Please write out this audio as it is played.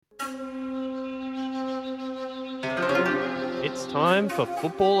It's time for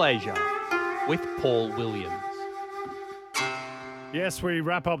Football Asia with Paul Williams. Yes, we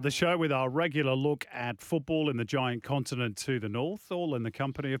wrap up the show with our regular look at football in the giant continent to the north, all in the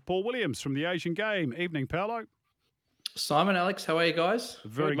company of Paul Williams from the Asian Game. Evening, Paolo. Simon, Alex, how are you guys?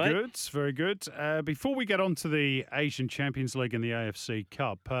 Very mate. good, very good. Before we get on to the Asian Champions League and the AFC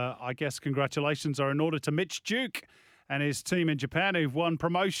Cup, I guess congratulations are in order to Mitch Duke and his team in Japan who've won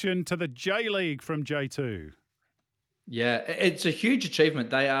promotion to the J League from J2. Yeah, it's a huge achievement.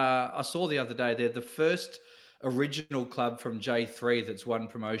 They are, I saw the other day, they're the first original club from J3 that's won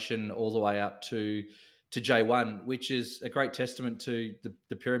promotion all the way up to J1, which is a great testament to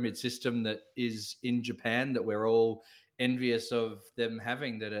the pyramid system that is in Japan that we're all envious of them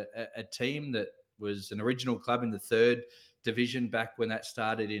having, that a team that was an original club in the third division back when that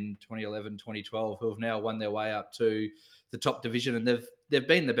started in 2011, 2012, who have now won their way up to the top division. And they've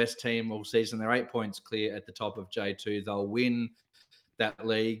been the best team all season. They're 8 points clear at the top of J2. They'll win that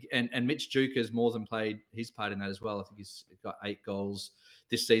league. And Mitch Duke has more than played his part in that as well. I think he's got 8 goals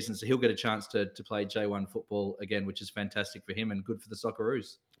this season. So he'll get a chance to play J1 football again, which is fantastic for him and good for the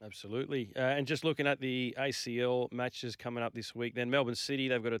Socceroos. Absolutely. And just looking at the ACL matches coming up this week, then Melbourne City,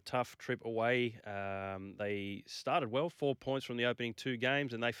 they've got a tough trip away. They started well, 4 points from the opening 2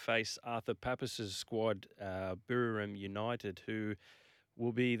 games, and they face Arthur Papas' squad, Buriram United, who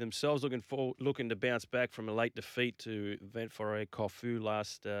will be themselves looking to bounce back from a late defeat to Ventforet Kofu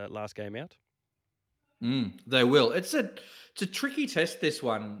last game out. They will. It's a tricky test, this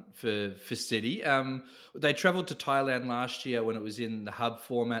one for City. They travelled to Thailand last year when it was in the hub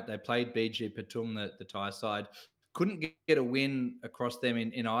format. They played BG Patum, the Thai side. Couldn't get a win across them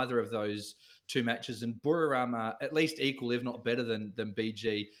in either of those 2 matches. And Buriram are at least equal, if not better than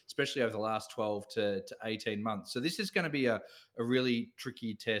BG, especially over the last 12 to 18 months. So this is going to be a really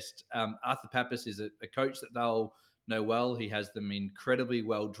tricky test. Arthur Papas is a coach that they'll know well. He has them incredibly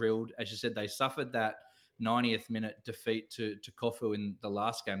well drilled. As you said, they suffered that 90th minute defeat to Kofu in the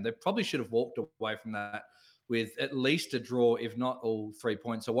last game. They probably should have walked away from that with at least a draw, if not all 3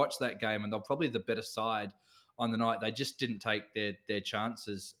 points. So watch that game, and they're probably the better side on the night. They just didn't take their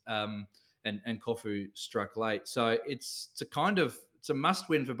chances, and Kofu struck late. So it's a must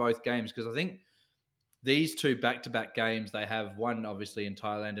win for both games, because I think these 2 back-to-back games they have, one obviously in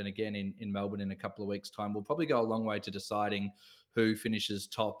Thailand and again in Melbourne in a couple of weeks' time, will probably go a long way to deciding who finishes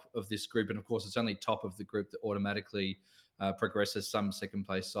top of this group. And of course, it's only top of the group that automatically progresses. Some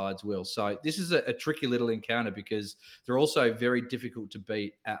second-place sides will. So this is a tricky little encounter, because they're also very difficult to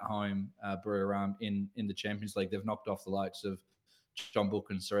beat at home, Buriram, in the Champions League. They've knocked off the likes of John Book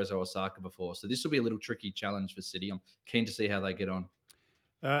and Cerezo Osaka before. So this will be a little tricky challenge for City. I'm keen to see how they get on.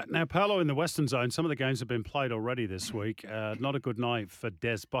 Now, Paolo, in the Western Zone, some of the games have been played already this week. Not a good night for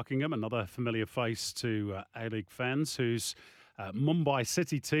Des Buckingham, another familiar face to A-League fans, whose Mumbai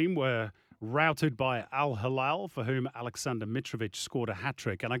City team were routed by Al Hilal, for whom Alexander Mitrovic scored a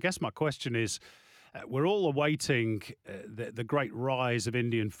hat-trick. And I guess my question is, we're all awaiting the great rise of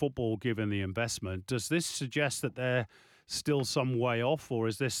Indian football given the investment. Does this suggest that they're still some way off, or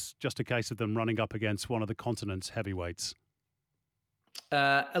is this just a case of them running up against one of the continent's heavyweights?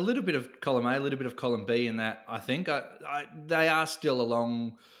 A little bit of column A, a little bit of column B in that, I think. They are still a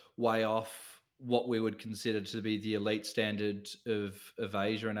long way off what we would consider to be the elite standard of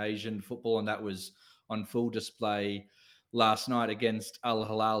Asia and Asian football, and that was on full display last night against Al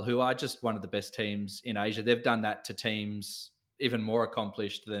Hilal, who are just one of the best teams in Asia. They've done that to teams even more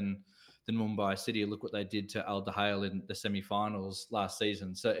accomplished than Mumbai City. Look what they did to Al Dahail in the semi-finals last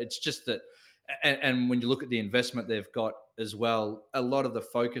season. So it's just that, and when you look at the investment they've got as well, a lot of the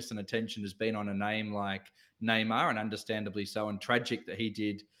focus and attention has been on a name like Neymar, and understandably so, and tragic that he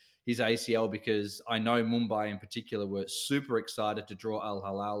did his ACL, because I know Mumbai in particular were super excited to draw Al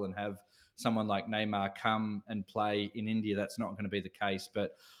Hilal and have someone like Neymar come and play in India. That's not going to be the case.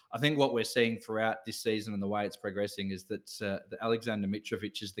 But I think what we're seeing throughout this season and the way it's progressing is that Alexander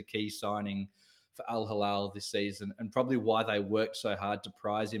Mitrovic is the key signing for Al Hilal this season, and probably why they worked so hard to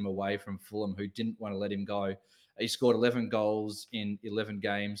prize him away from Fulham, who didn't want to let him go. He scored 11 goals in 11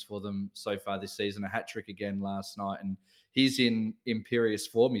 games for them so far this season, a hat-trick again last night, and he's in imperious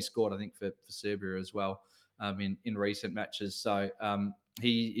form. He scored, I think, for Serbia as well in recent matches. So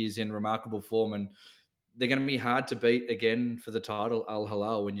he is in remarkable form, and they're going to be hard to beat again for the title, Al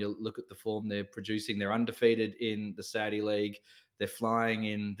Hilal. When you look at the form they're producing, they're undefeated in the Saudi League. They're flying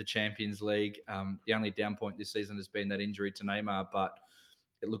in the Champions League. The only down point this season has been that injury to Neymar, but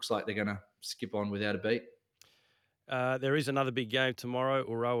it looks like they're going to skip on without a beat. There is another big game tomorrow,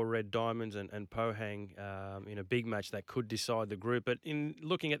 Urawa Red Diamonds and Pohang in a big match that could decide the group. But in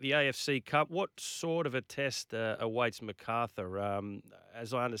looking at the AFC Cup, what sort of a test awaits MacArthur?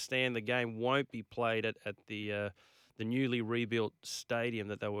 As I understand, the game won't be played at the newly rebuilt stadium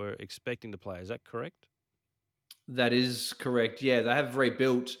that they were expecting to play. Is that correct? That is correct. Yeah, they have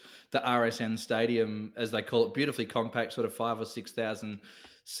rebuilt the RSN Stadium, as they call it, beautifully compact, sort of 5,000 or 6,000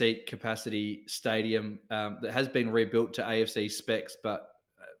 seat capacity stadium that has been rebuilt to AFC specs, but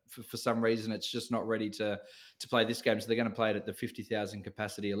for some reason it's just not ready to play this game. So they're going to play it at the 50,000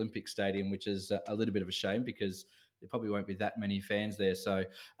 capacity Olympic Stadium, which is a little bit of a shame because there probably won't be that many fans there. So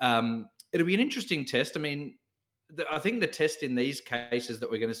it'll be an interesting test. I mean, I think the test in these cases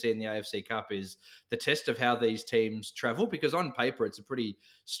that we're going to see in the AFC Cup is the test of how these teams travel, because on paper it's a pretty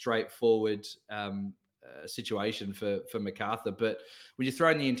straightforward situation for MacArthur. But when you throw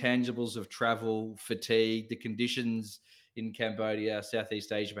in the intangibles of travel, fatigue, the conditions in Cambodia,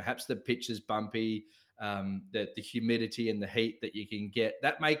 Southeast Asia, perhaps the pitch is bumpy, the humidity and the heat that you can get,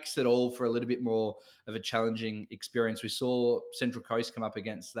 that makes it all for a little bit more of a challenging experience. We saw Central Coast come up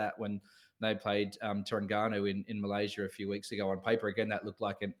against that when they played Terengganu in Malaysia a few weeks ago. On paper, again, that looked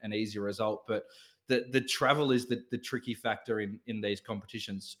like an easy result, but the travel is the tricky factor in these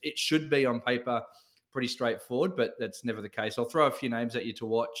competitions. It should be on paper pretty straightforward, but that's never the case. I'll throw a few names at you to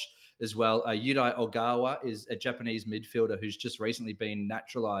watch as well. Yudai Ogawa is a Japanese midfielder who's just recently been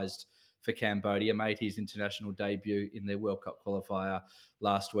naturalized for Cambodia, made his international debut in their World Cup qualifier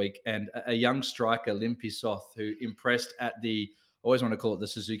last week. And a young striker, Lim Pisoth, who impressed at the, I always want to call it the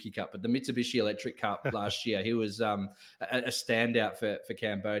Suzuki Cup, but the Mitsubishi Electric Cup last year. He was a standout for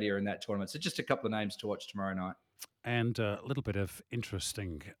Cambodia in that tournament. So just a couple of names to watch tomorrow night. And a little bit of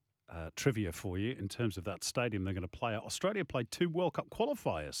interesting trivia for you in terms of that stadium they're going to play at. Australia played 2 World Cup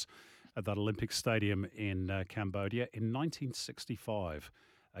qualifiers at that Olympic Stadium in Cambodia in 1965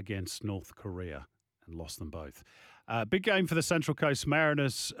 against North Korea and lost them both. Big game for the Central Coast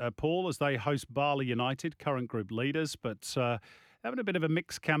Mariners, Paul, as they host Bali United, current group leaders, but having a bit of a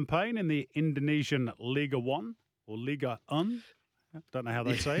mixed campaign in the Indonesian Liga 1 or Liga 1. Don't know how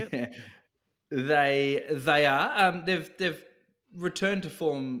they say it. They are. They've returned to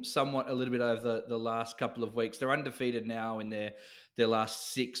form somewhat a little bit over the last couple of weeks. They're undefeated now in their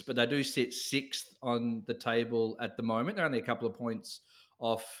last 6, but they do sit 6th on the table at the moment. They're only a couple of points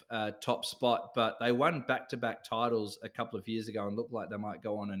off top spot, but they won back-to-back titles a couple of years ago and looked like they might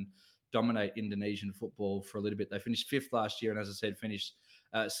go on and dominate Indonesian football for a little bit. They finished 5th last year, and as I said, finished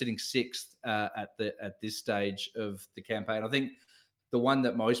sitting 6th at this stage of the campaign. I think the one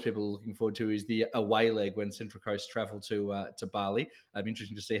that most people are looking forward to is the away leg when Central Coast travel to Bali. It'll be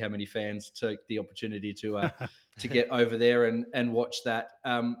interesting to see how many fans took the opportunity to get over there and watch that.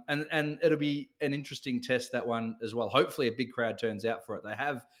 And it'll be an interesting test, that one as well. Hopefully a big crowd turns out for it. They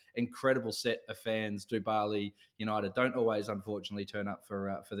have incredible set of fans. Do Bali United don't always, unfortunately, turn up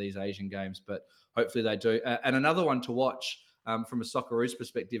for these Asian games, but hopefully they do. And another one to watch from a Socceroos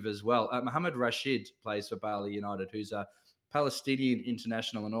perspective as well. Mohamed Rashid plays for Bali United, who's a Palestinian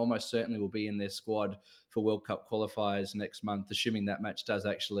international and almost certainly will be in their squad for World Cup qualifiers next month, assuming that match does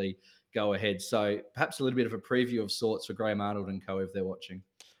actually go ahead. So perhaps a little bit of a preview of sorts for Graham Arnold and co if they're watching.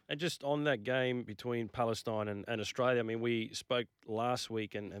 And just on that game between Palestine and Australia, I mean, we spoke last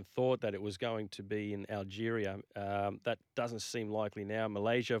week and thought that it was going to be in Algeria. That doesn't seem likely now.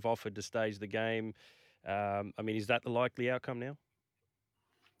 Malaysia have offered to stage the game. I mean, is that the likely outcome now?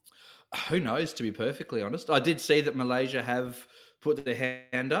 Who knows, to be perfectly honest. I did see that Malaysia have put their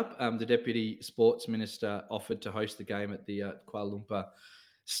hand up. The Deputy Sports Minister offered to host the game at the Kuala Lumpur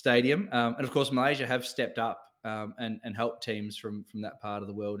Stadium. And of course, Malaysia have stepped up and helped teams from that part of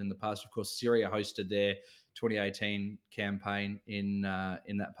the world in the past. Of course, Syria hosted their 2018 campaign in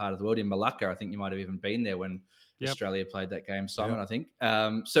that part of the world, in Malacca. I think you might have even been there when Australia played that game, Simon, I think.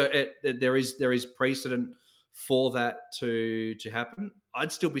 So there is precedent for that to happen.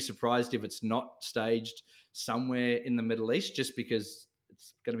 I'd still be surprised if it's not staged somewhere in the Middle East, just because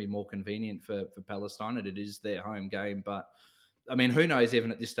it's going to be more convenient for Palestine and it is their home game. But I mean, who knows even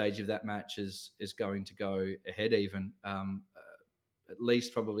at this stage if that match is going to go ahead even. At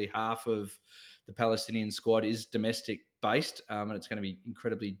least probably half of the Palestinian squad is domestic based, and it's going to be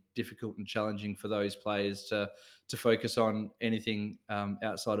incredibly difficult and challenging for those players to focus on anything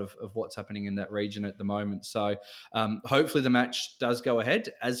outside of what's happening in that region at the moment. So hopefully the match does go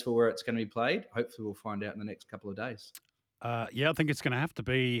ahead. As for where it's going to be played, hopefully we'll find out in the next couple of days. Yeah, I think it's going to have to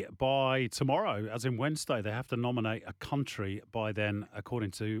be by tomorrow, as in Wednesday. They have to nominate a country by then,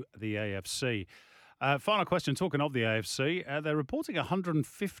 according to the AFC. Final question, talking of the AFC, they're reporting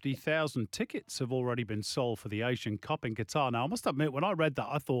 150,000 tickets have already been sold for the Asian Cup in Qatar. Now, I must admit, when I read that,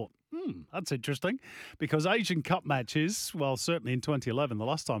 I thought, that's interesting, because Asian Cup matches, well, certainly in 2011, the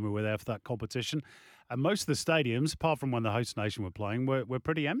last time we were there for that competition, and most of the stadiums, apart from when the host nation were playing, were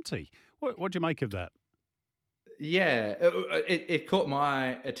pretty empty. What do you make of that? Yeah, it caught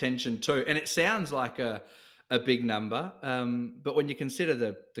my attention too, and it sounds like a big number. But when you consider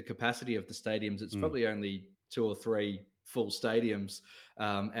the capacity of the stadiums, it's probably only 2 or 3 full stadiums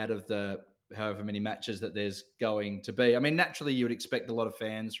out of the however many matches that there's going to be. I mean, naturally, you would expect a lot of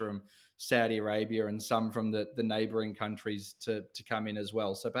fans from Saudi Arabia and some from the neighbouring countries to come in as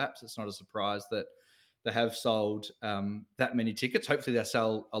well. So perhaps it's not a surprise that they have sold that many tickets. Hopefully they'll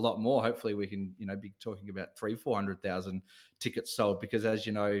sell a lot more. Hopefully we can, be talking about 300,000-400,000 tickets sold, because as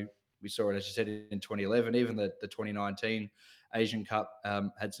you know, we saw it, as you said, in 2011, even the 2019 Asian Cup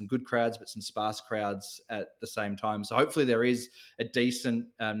had some good crowds, but some sparse crowds at the same time. So hopefully there is a decent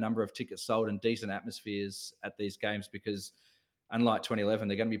number of tickets sold and decent atmospheres at these games, because unlike 2011,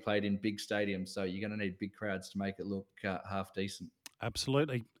 they're going to be played in big stadiums. So you're going to need big crowds to make it look half decent.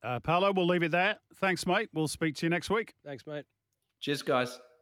 Absolutely. Paolo, we'll leave it there. Thanks, mate. We'll speak to you next week. Thanks, mate. Cheers, guys.